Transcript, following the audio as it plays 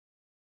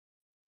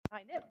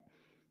Behind it.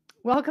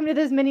 Welcome to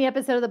this mini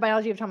episode of the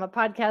Biology of Trauma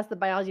podcast, The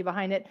Biology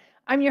Behind It.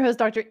 I'm your host,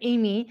 Dr.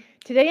 Aimie.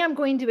 Today I'm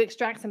going to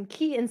extract some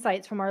key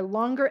insights from our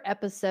longer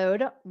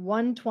episode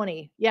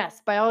 120.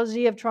 Yes,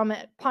 Biology of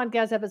Trauma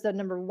podcast episode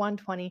number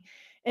 120.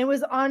 And it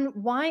was on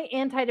why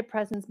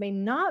antidepressants may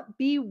not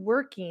be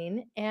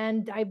working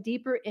and dive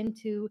deeper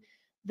into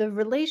the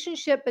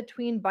relationship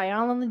between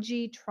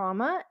biology,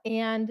 trauma,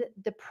 and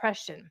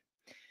depression.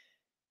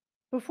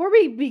 Before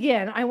we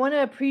begin, I want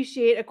to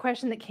appreciate a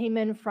question that came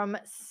in from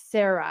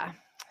Sarah.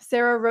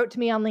 Sarah wrote to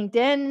me on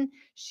LinkedIn.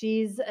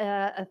 She's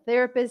a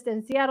therapist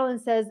in Seattle and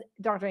says,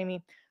 Dr.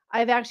 Aimie,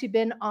 I've actually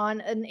been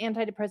on an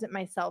antidepressant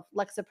myself,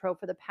 Lexapro,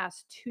 for the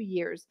past 2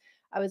 years.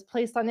 I was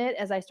placed on it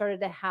as I started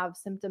to have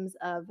symptoms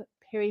of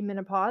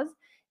perimenopause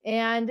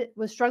and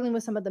was struggling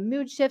with some of the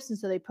mood shifts. And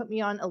so they put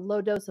me on a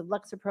low dose of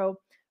Lexapro,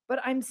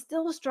 but I'm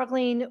still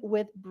struggling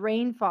with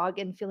brain fog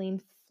and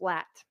feeling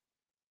flat.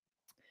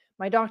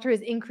 My doctor has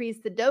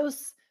increased the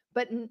dose,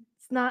 but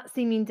it's not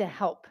seeming to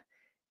help.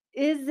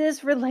 Is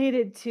this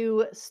related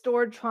to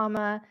stored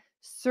trauma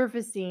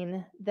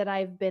surfacing that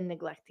I've been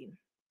neglecting?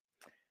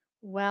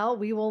 Well,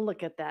 we will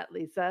look at that,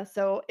 Lisa.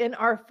 So, in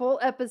our full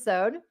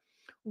episode,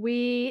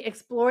 we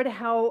explored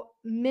how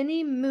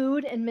many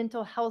mood and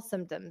mental health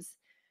symptoms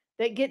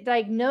that get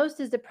diagnosed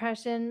as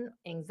depression,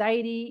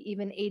 anxiety,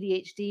 even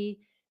ADHD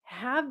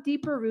have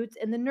deeper roots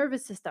in the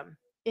nervous system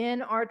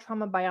in our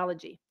trauma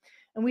biology.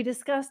 And we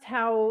discussed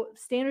how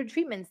standard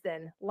treatments,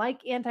 then,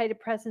 like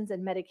antidepressants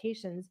and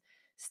medications,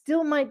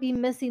 still might be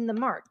missing the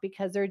mark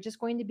because they're just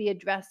going to be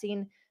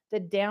addressing the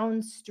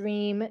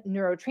downstream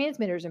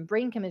neurotransmitters and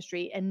brain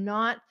chemistry and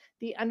not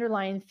the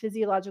underlying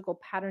physiological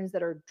patterns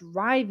that are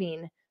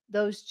driving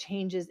those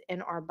changes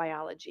in our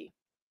biology.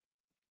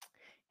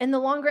 In the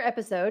longer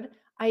episode,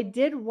 I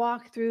did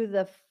walk through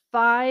the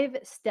 5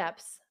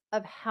 steps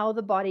of how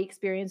the body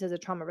experiences a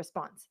trauma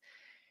response.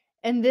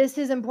 And this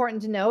is important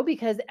to know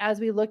because as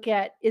we look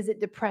at is it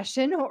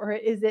depression or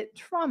is it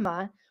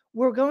trauma,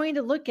 we're going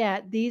to look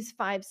at these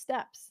 5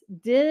 steps.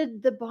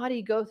 Did the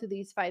body go through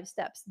these 5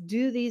 steps?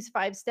 Do these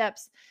 5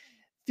 steps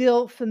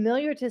feel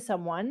familiar to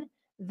someone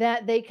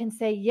that they can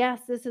say,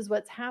 yes, this is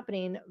what's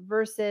happening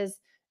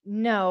versus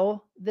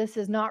no, this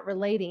is not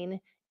relating.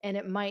 And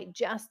it might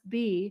just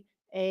be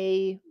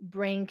a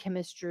brain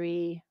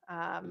chemistry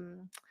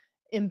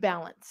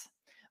imbalance.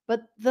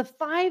 But the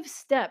 5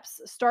 steps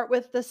start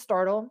with the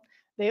startle,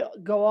 they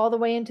go all the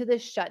way into the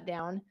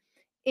shutdown,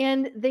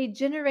 and they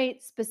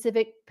generate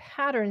specific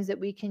patterns that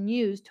we can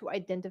use to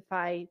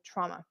identify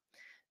trauma.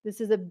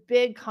 This is a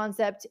big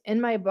concept in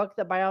my book,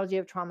 The Biology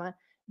of Trauma,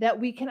 that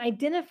we can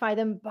identify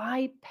them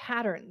by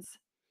patterns.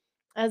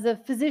 As a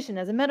physician,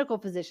 as a medical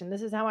physician,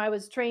 this is how I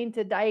was trained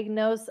to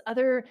diagnose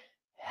other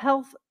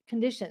health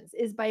conditions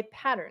is by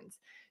patterns.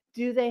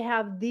 Do they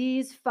have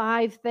these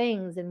 5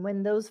 things? And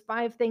when those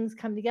 5 things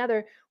come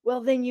together,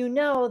 well, then you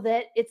know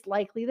that it's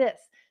likely this.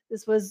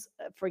 This was,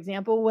 for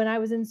example, when I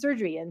was in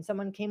surgery and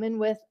someone came in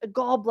with a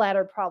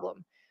gallbladder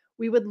problem.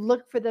 We would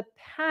look for the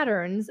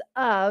patterns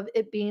of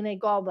it being a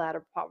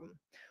gallbladder problem.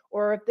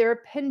 Or if their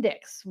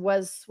appendix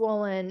was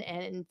swollen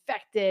and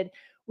infected,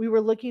 we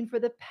were looking for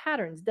the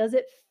patterns. Does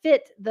it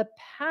fit the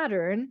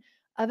pattern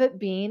of it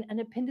being an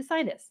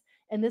appendicitis?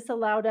 And this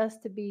allowed us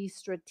to be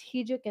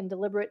strategic and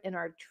deliberate in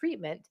our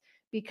treatment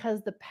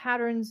because the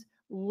patterns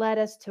led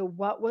us to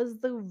what was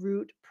the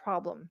root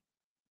problem.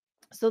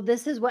 So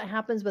this is what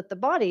happens with the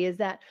body is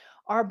that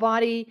our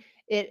body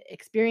it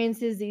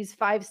experiences these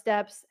 5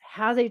 steps,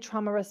 has a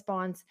trauma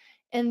response,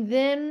 and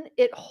then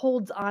it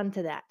holds on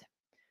to that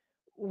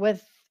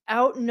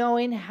without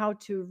knowing how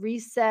to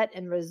reset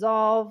and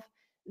resolve,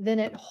 then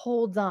it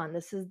holds on.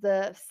 This is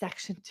the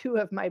section 2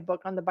 of my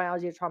book on the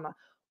biology of trauma.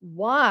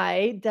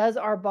 Why does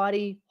our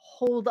body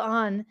hold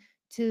on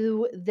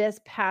to this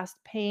past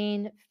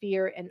pain,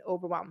 fear, and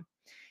overwhelm?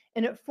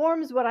 And it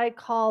forms what I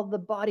call the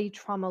body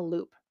trauma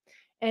loop.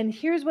 And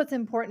here's what's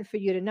important for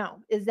you to know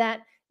is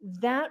that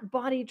that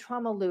body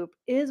trauma loop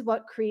is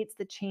what creates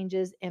the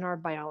changes in our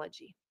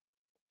biology.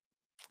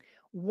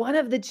 One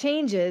of the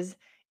changes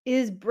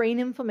is brain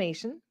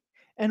inflammation.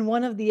 And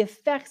one of the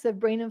effects of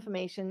brain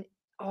inflammation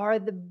are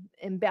the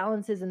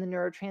imbalances in the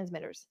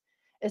neurotransmitters,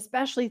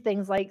 especially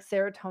things like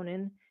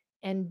serotonin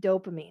and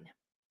dopamine.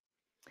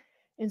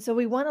 And so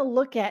we want to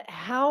look at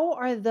how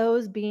are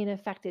those being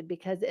affected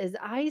because as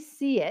I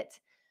see it,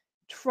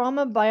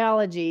 trauma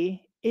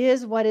biology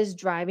is what is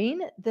driving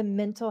the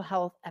mental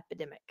health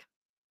epidemic.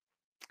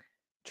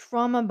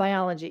 Trauma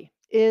biology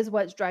is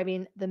what's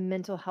driving the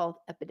mental health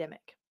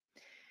epidemic.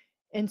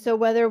 And so,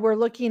 whether we're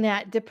looking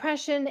at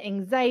depression,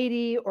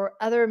 anxiety, or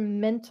other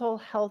mental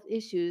health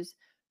issues,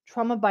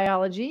 trauma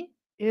biology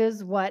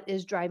is what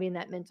is driving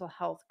that mental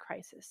health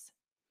crisis.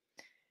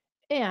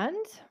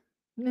 And,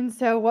 and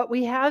so, what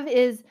we have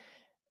is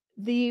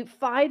the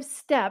 5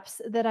 steps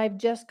that I've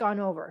just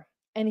gone over.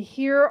 And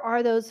here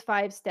are those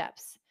 5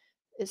 steps.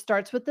 It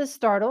starts with the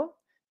startle.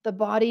 The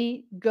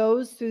body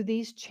goes through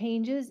these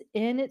changes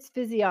in its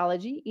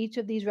physiology. Each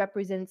of these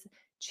represents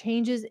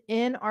changes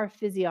in our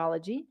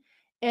physiology.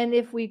 And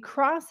if we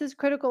cross this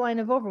critical line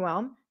of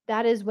overwhelm,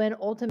 that is when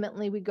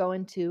ultimately we go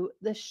into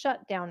the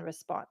shutdown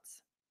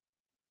response.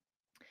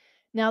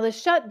 Now, the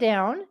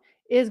shutdown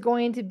is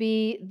going to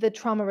be the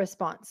trauma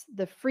response.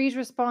 The freeze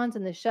response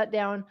and the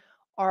shutdown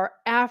are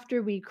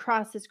after we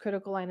cross this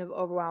critical line of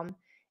overwhelm.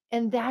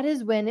 And that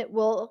is when it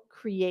will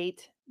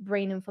create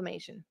brain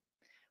inflammation.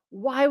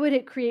 Why would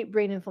it create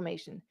brain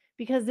inflammation?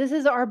 Because this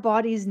is our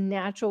body's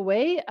natural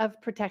way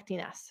of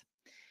protecting us.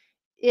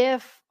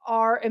 If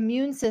our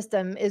immune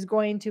system is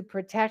going to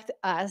protect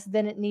us,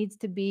 then it needs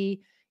to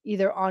be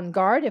either on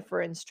guard if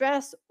we're in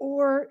stress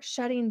or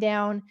shutting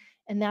down.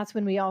 And that's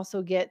when we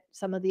also get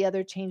some of the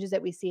other changes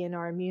that we see in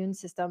our immune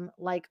system,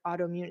 like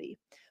autoimmunity.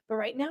 But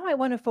right now, I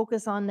want to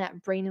focus on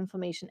that brain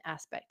inflammation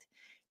aspect.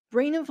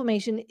 Brain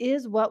inflammation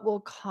is what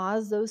will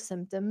cause those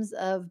symptoms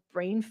of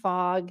brain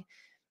fog,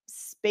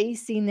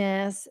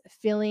 spaciness,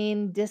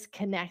 feeling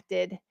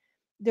disconnected.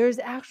 There's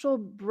actual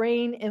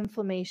brain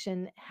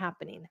inflammation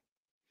happening.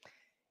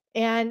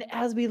 And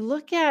as we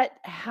look at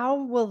how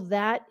will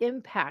that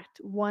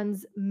impact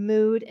one's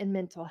mood and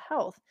mental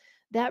health,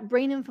 that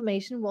brain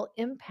inflammation will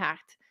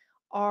impact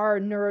our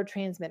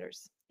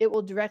neurotransmitters. It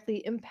will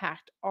directly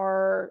impact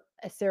our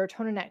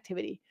serotonin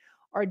activity,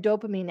 our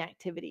dopamine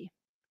activity.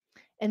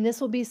 And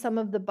this will be some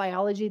of the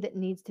biology that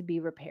needs to be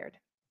repaired.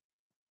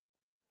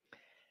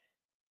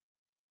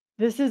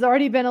 This has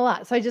already been a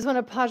lot. So I just want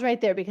to pause right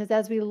there because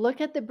as we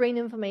look at the brain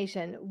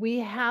inflammation, we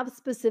have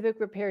specific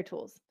repair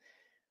tools.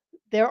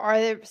 There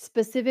are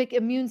specific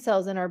immune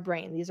cells in our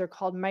brain. These are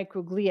called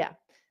microglia.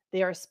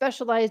 They are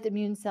specialized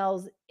immune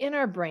cells in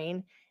our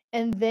brain,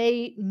 and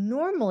they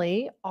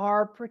normally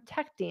are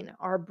protecting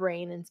our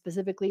brain and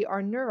specifically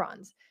our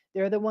neurons.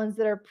 They're the ones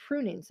that are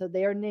pruning, so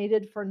they are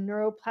needed for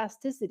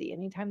neuroplasticity.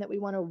 Anytime that we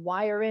want to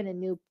wire in a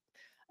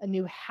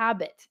new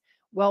habit,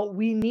 well,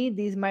 we need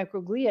these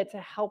microglia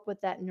to help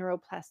with that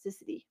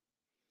neuroplasticity.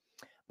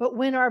 But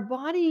when our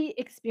body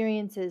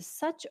experiences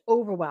such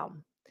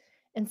overwhelm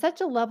and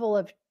such a level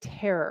of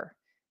terror,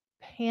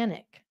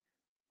 panic,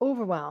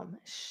 overwhelm,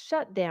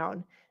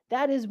 shutdown,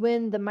 that is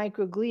when the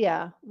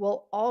microglia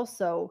will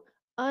also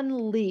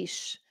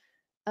unleash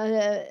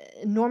an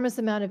enormous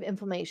amount of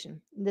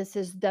inflammation. This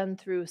is done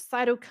through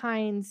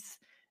cytokines,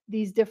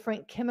 these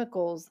different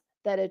chemicals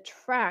that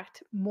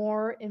attract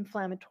more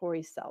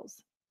inflammatory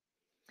cells.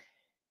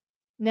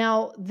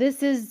 Now,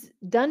 this is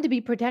done to be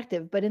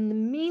protective, but in the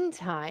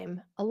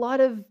meantime, a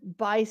lot of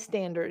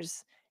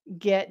bystanders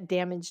get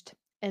damaged.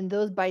 And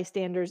those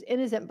bystanders,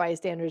 innocent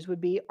bystanders,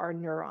 would be our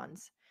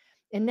neurons.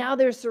 And now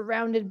they're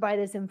surrounded by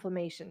this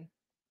inflammation.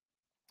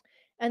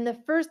 And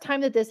the first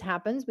time that this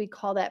happens, we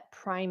call that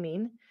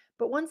priming.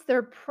 But once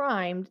they're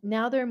primed,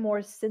 now they're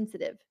more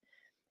sensitive.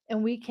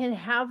 And we can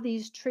have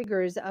these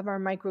triggers of our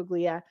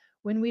microglia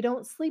when we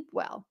don't sleep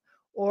well,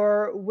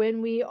 or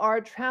when we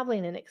are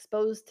traveling and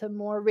exposed to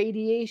more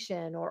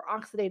radiation or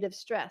oxidative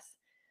stress.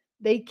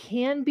 They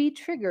can be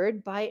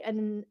triggered by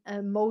an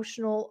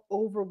emotional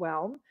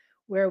overwhelm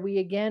where we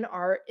again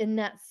are in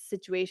that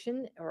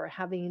situation or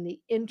having the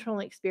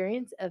internal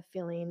experience of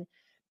feeling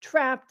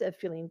trapped, of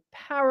feeling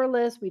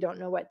powerless. We don't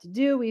know what to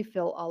do. We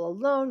feel all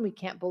alone. We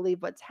can't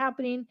believe what's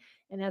happening.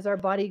 And as our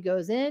body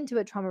goes into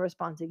a trauma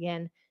response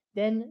again,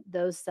 then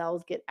those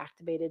cells get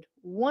activated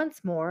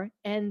once more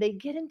and they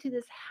get into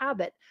this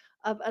habit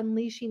of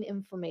unleashing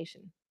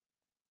inflammation.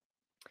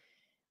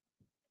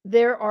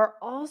 There are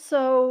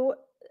also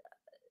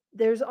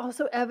there's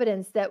also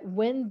evidence that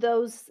when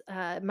those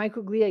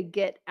microglia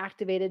get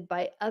activated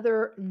by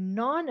other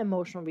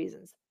non-emotional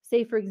reasons,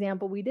 say for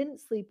example we didn't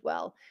sleep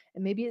well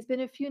and maybe it's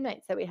been a few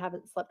nights that we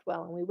haven't slept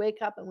well and we wake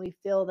up and we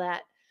feel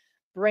that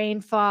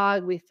brain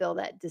fog, we feel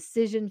that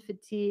decision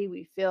fatigue,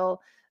 we feel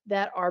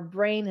that our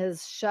brain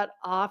has shut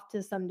off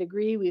to some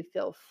degree, we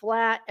feel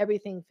flat,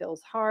 everything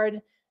feels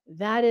hard.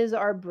 That is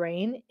our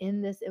brain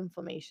in this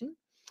inflammation.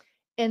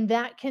 And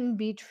that can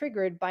be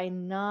triggered by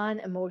non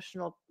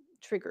emotional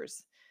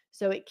triggers.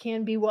 So it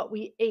can be what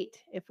we ate.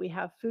 If we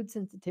have food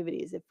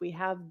sensitivities, if we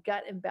have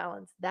gut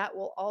imbalance, that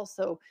will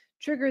also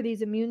trigger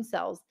these immune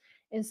cells.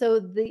 And so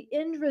the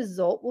end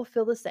result will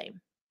feel the same.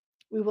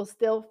 We will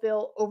still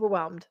feel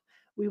overwhelmed.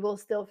 We will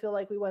still feel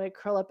like we want to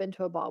curl up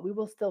into a ball. We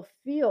will still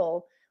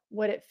feel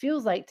what it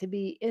feels like to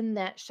be in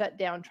that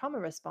shutdown trauma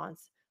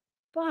response,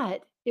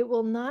 but it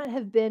will not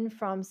have been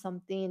from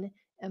something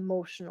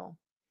emotional.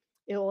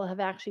 It will have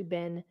actually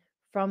been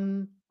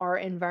from our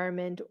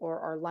environment or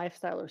our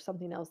lifestyle or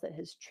something else that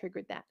has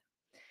triggered that.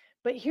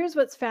 But here's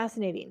what's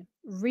fascinating.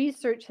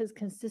 Research has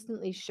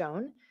consistently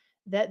shown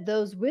that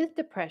those with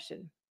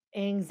depression,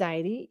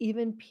 anxiety,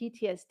 even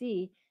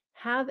PTSD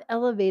have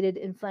elevated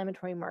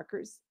inflammatory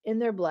markers in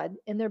their blood,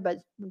 in their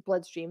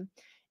bloodstream,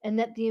 and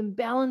that the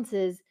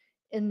imbalances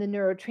in the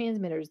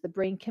neurotransmitters, the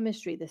brain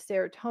chemistry, the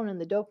serotonin,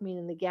 the dopamine,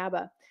 and the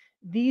GABA,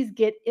 these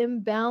get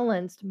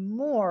imbalanced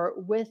more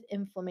with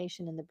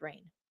inflammation in the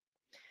brain.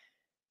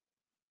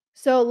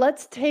 So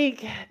let's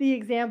take the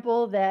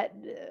example that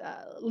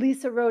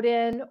Lisa wrote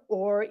in,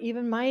 or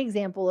even my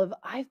example of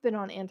I've been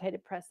on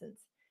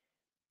antidepressants.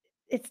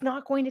 It's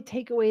not going to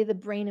take away the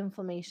brain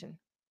inflammation.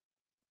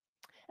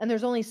 And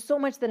there's only so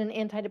much that an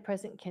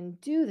antidepressant can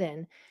do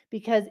then,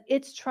 because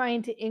it's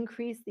trying to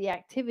increase the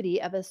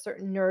activity of a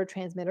certain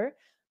neurotransmitter.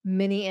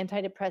 Many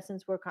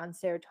antidepressants work on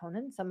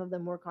serotonin, some of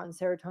them work on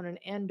serotonin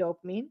and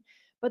dopamine,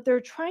 but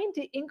they're trying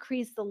to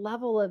increase the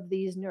level of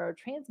these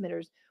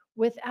neurotransmitters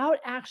without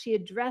actually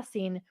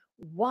addressing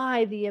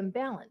why the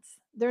imbalance.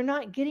 They're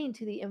not getting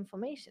to the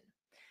inflammation.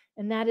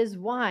 And that is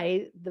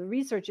why the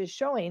research is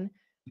showing,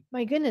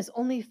 my goodness,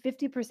 only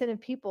 50%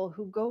 of people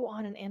who go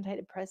on an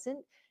antidepressant,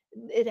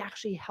 it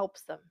actually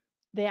helps them.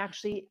 They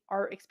actually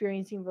are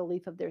experiencing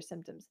relief of their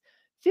symptoms.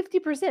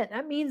 50%.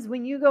 That means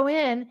when you go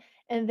in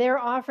and they're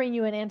offering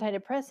you an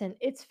antidepressant,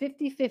 it's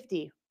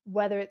 50-50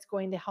 whether it's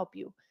going to help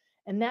you.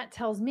 And that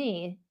tells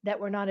me that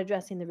we're not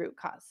addressing the root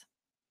cause.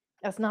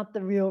 That's not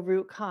the real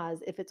root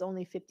cause if it's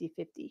only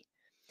 50-50.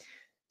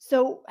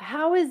 So,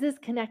 how is this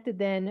connected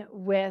then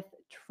with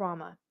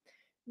trauma?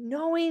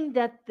 Knowing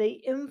that the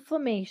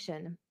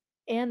inflammation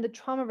and the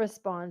trauma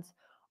response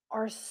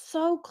are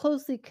so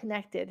closely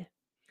connected,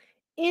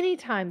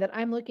 anytime that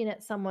I'm looking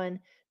at someone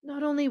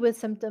not only with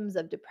symptoms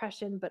of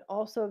depression but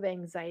also of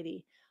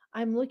anxiety,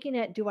 I'm looking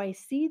at, do I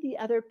see the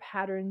other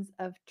patterns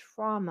of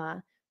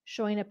trauma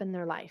showing up in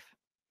their life?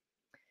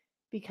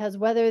 Because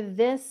whether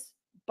this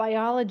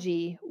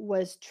biology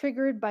was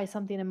triggered by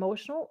something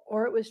emotional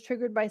or it was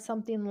triggered by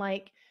something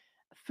like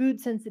food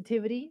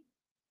sensitivity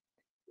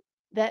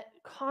that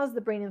caused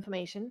the brain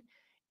inflammation,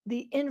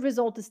 the end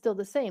result is still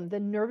the same. The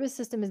nervous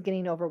system is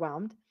getting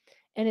overwhelmed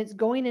and it's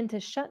going into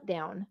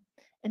shutdown,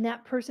 and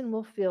that person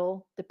will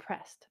feel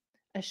depressed.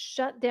 A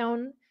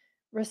shutdown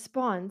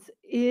response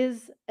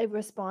is a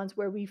response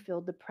where we feel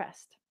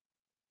depressed.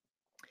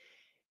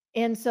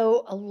 And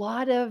so a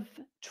lot of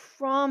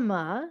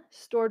trauma,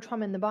 stored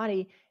trauma in the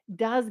body,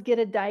 does get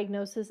a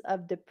diagnosis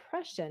of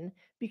depression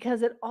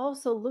because it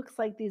also looks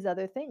like these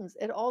other things.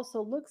 It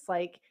also looks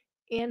like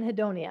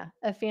anhedonia,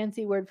 a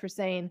fancy word for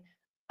saying,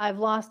 I've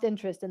lost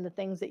interest in the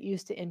things that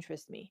used to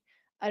interest me.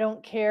 I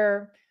don't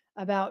care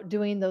about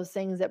doing those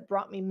things that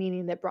brought me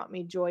meaning, that brought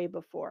me joy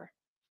before.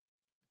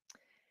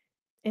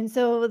 And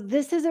so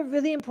this is a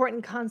really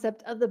important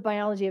concept of the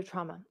biology of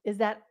trauma, is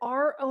that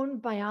our own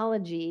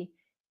biology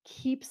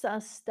keeps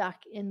us stuck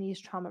in these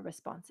trauma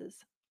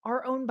responses.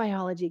 Our own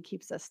biology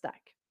keeps us stuck.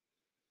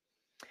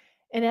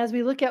 And as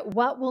we look at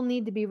what will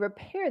need to be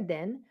repaired,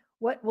 then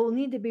what will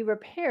need to be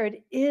repaired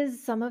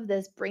is some of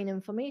this brain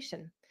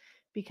inflammation.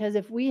 Because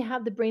if we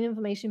have the brain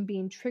inflammation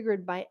being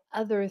triggered by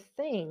other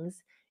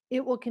things,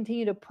 it will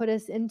continue to put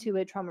us into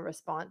a trauma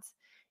response,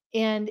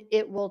 and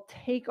it will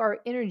take our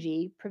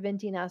energy,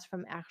 preventing us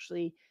from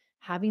actually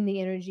having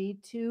the energy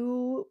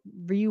to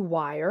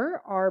rewire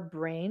our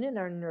brain and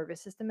our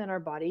nervous system and our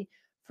body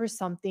for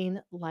something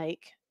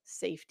like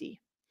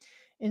safety.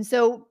 And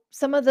so,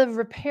 some of the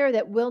repair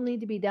that will need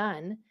to be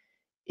done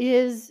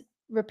is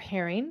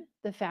repairing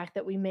the fact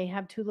that we may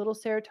have too little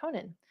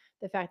serotonin,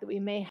 the fact that we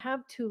may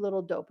have too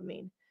little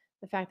dopamine,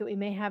 the fact that we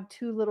may have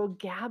too little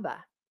GABA.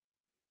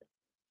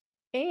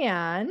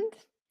 And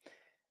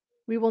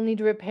we will need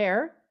to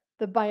repair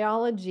the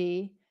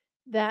biology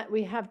that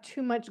we have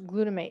too much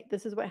glutamate.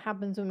 This is what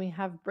happens when we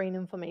have brain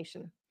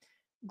inflammation.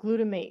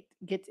 Glutamate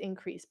gets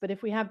increased. But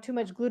if we have too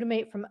much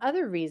glutamate from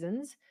other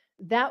reasons,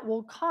 that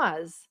will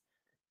cause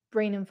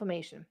brain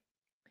inflammation.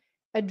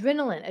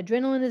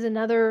 Adrenaline is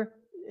another,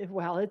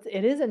 well, it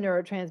is a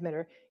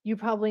neurotransmitter. You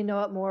probably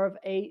know it more of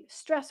a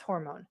stress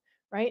hormone,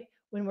 right?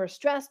 When we're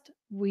stressed,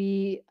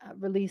 we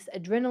release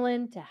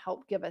adrenaline to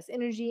help give us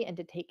energy and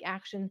to take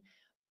action.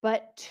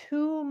 But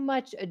too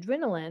much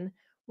adrenaline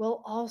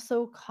will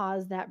also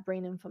cause that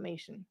brain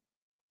inflammation.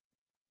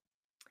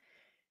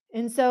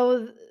 And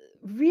so,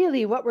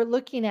 really, what we're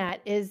looking at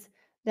is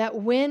that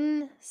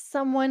when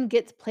someone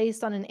gets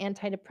placed on an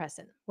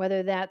antidepressant,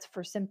 whether that's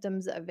for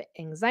symptoms of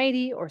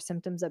anxiety or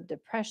symptoms of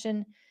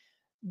depression,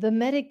 the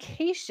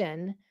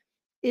medication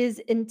is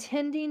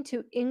intending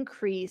to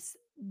increase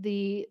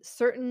the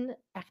certain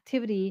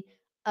activity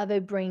of a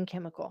brain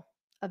chemical,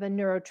 of a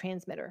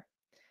neurotransmitter.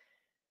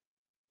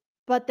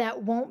 But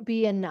that won't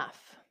be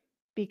enough,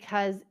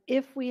 because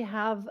if we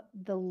have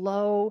the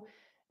low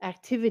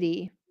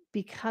activity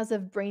because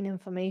of brain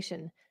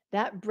inflammation,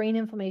 that brain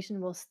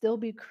inflammation will still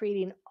be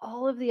creating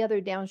all of the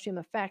other downstream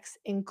effects,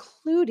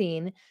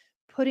 including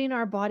putting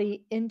our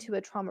body into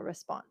a trauma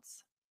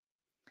response.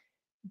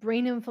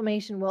 Brain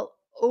inflammation will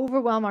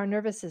overwhelm our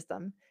nervous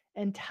system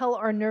and tell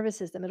our nervous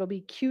system, it'll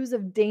be cues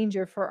of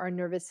danger for our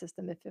nervous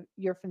system, if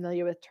you're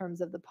familiar with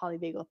terms of the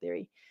polyvagal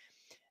theory.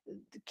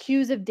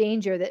 Cues of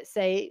danger that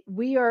say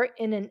we are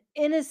in an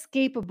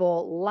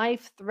inescapable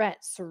life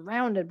threat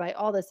surrounded by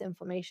all this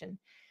inflammation.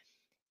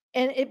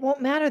 And it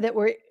won't matter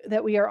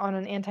that we are on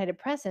an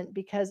antidepressant,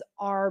 because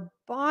our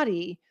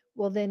body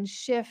will then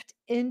shift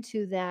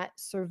into that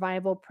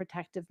survival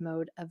protective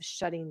mode of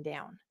shutting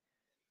down.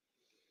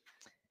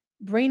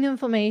 Brain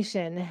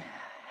inflammation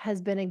has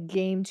been a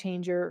game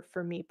changer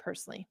for me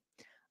personally.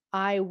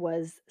 I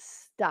was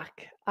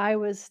stuck. I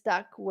was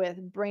stuck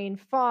with brain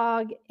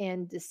fog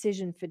and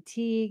decision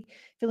fatigue,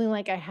 feeling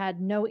like I had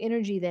no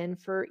energy then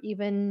for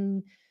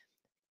even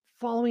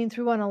following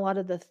through on a lot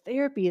of the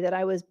therapy that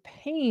I was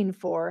paying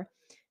for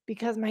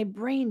because my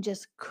brain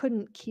just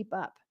couldn't keep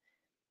up.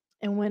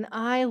 And when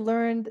I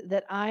learned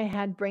that I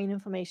had brain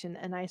inflammation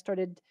and I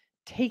started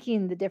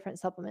taking the different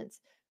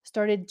supplements,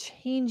 started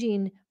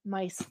changing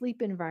my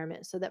sleep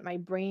environment so that my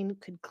brain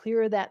could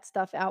clear that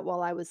stuff out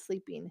while I was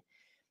sleeping,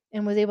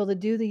 and was able to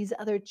do these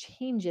other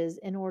changes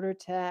in order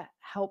to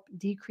help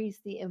decrease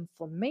the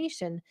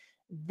inflammation,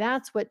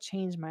 that's what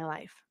changed my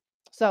life.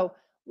 So,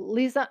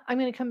 Lisa, I'm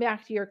going to come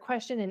back to your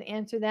question and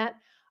answer that.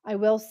 I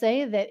will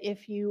say that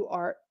if you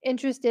are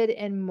interested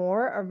in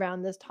more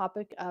around this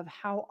topic of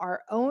how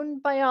our own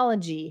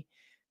biology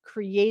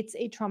creates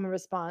a trauma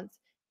response,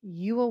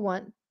 you will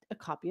want a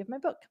copy of my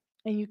book.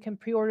 And you can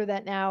pre order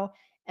that now.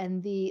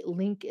 And the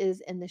link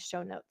is in the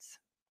show notes.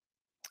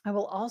 I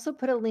will also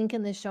put a link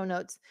in the show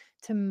notes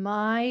to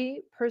my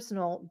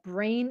personal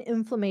brain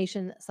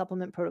inflammation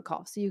supplement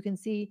protocol so you can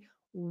see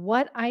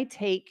what I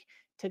take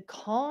to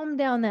calm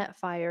down that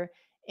fire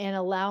and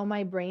allow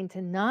my brain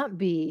to not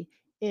be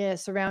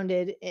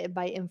surrounded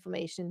by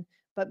inflammation,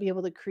 but be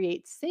able to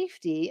create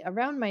safety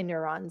around my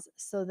neurons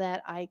so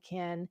that I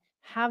can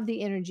have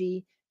the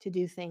energy to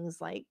do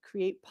things like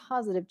create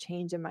positive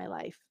change in my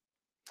life.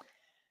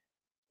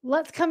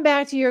 Let's come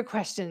back to your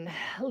question,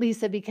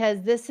 Lisa,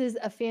 because this is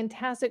a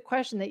fantastic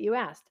question that you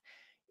asked.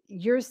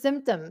 Your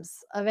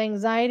symptoms of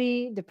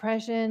anxiety,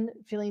 depression,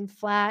 feeling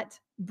flat,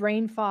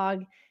 brain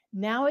fog,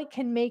 now it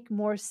can make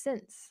more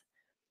sense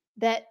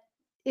that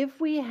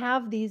if we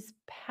have these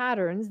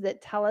patterns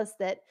that tell us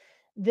that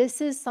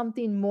this is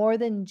something more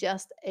than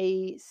just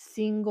a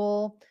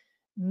single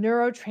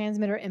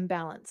neurotransmitter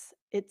imbalance,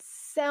 it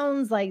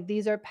sounds like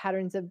these are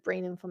patterns of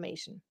brain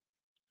inflammation,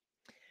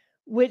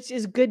 which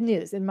is good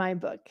news in my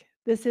book.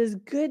 This is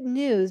good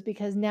news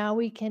because now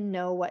we can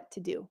know what to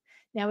do.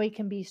 Now we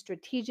can be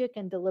strategic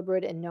and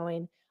deliberate in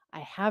knowing I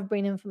have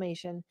brain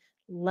inflammation.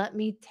 Let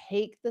me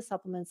take the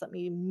supplements. Let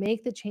me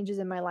make the changes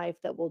in my life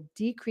that will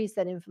decrease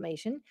that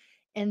inflammation.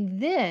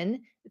 And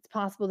then it's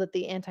possible that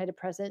the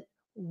antidepressant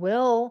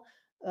will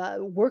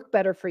work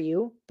better for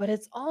you, but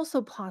it's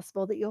also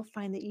possible that you'll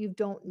find that you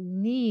don't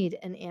need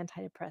an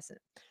antidepressant.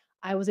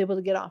 I was able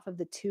to get off of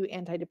the 2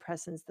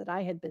 antidepressants that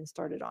I had been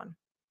started on.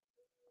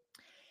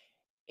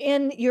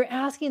 And you're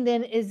asking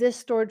then, is this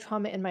stored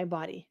trauma in my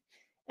body?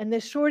 And the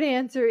short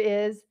answer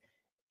is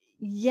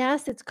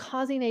yes, it's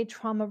causing a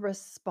trauma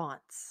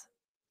response.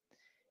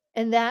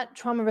 And that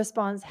trauma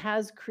response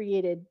has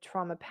created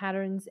trauma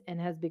patterns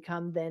and has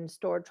become then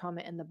stored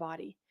trauma in the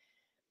body.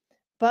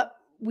 But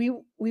we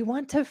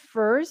want to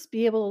first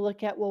be able to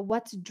look at, well,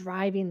 what's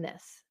driving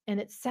this? And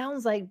it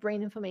sounds like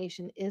brain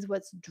inflammation is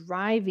what's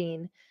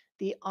driving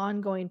the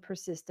ongoing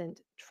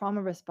persistent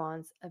trauma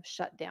response of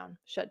shutdown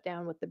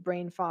with the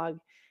brain fog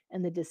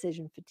and the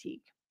decision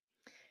fatigue.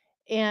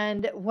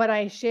 And what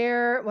I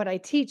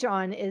teach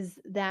on is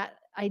that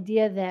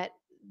idea that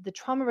the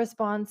trauma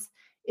response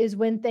is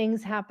when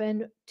things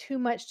happen too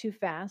much too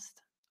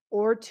fast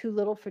or too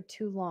little for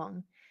too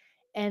long.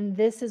 And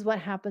this is what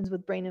happens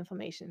with brain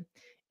inflammation.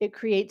 It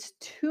creates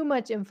too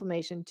much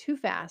inflammation too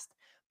fast,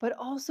 but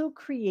also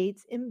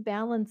creates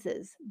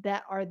imbalances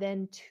that are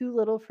then too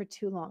little for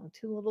too long,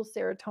 too little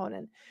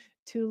serotonin,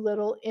 too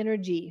little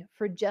energy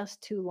for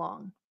just too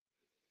long.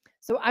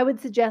 So I would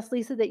suggest,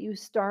 Lisa, that you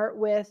start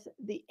with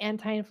the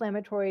anti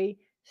inflammatory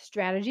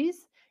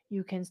strategies.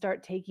 You can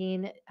start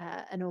taking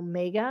an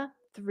omega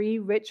 3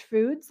 rich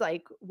foods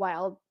like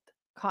wild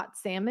caught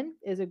salmon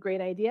is a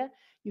great idea.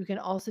 You can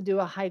also do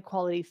a high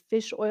quality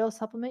fish oil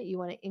supplement. You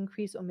want to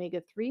increase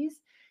omega 3s.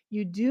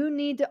 You do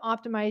need to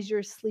optimize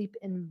your sleep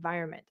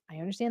environment. I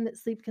understand that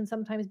sleep can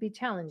sometimes be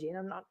challenging.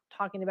 I'm not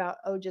talking about,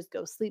 oh, just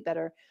go sleep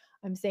better.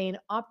 I'm saying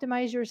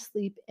optimize your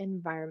sleep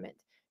environment.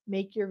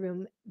 Make your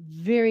room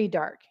very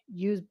dark.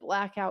 Use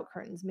blackout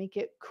curtains. Make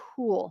it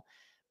cool.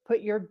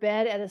 Put your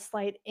bed at a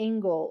slight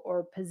angle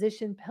or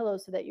position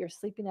pillows so that you're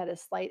sleeping at a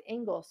slight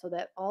angle so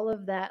that all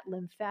of that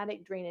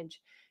lymphatic drainage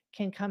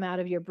can come out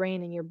of your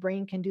brain and your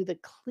brain can do the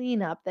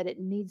cleanup that it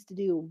needs to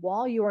do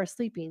while you are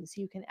sleeping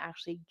so you can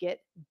actually get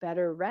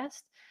better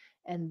rest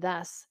and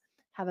thus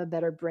have a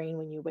better brain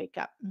when you wake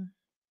up.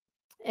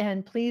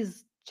 And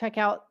please check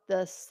out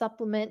the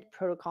supplement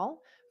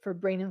protocol for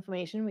brain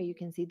inflammation, where you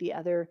can see the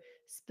other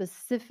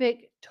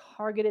specific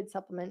targeted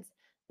supplements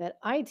that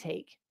I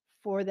take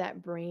for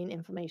that brain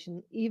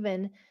inflammation,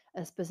 even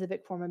a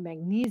specific form of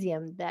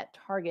magnesium that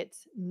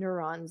targets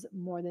neurons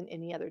more than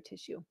any other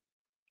tissue.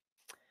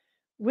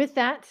 With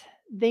that,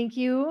 thank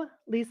you,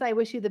 Lisa. I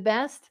wish you the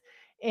best.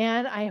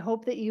 And I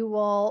hope that you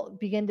will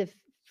begin to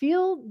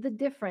feel the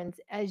difference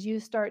as you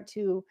start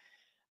to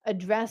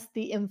address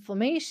the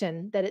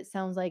inflammation that it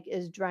sounds like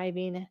is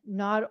driving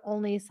not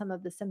only some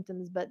of the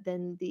symptoms, but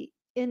then the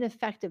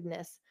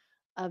ineffectiveness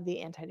of the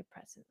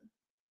antidepressant.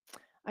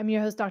 I'm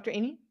your host, Dr.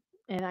 Aimie,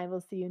 and I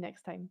will see you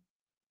next time.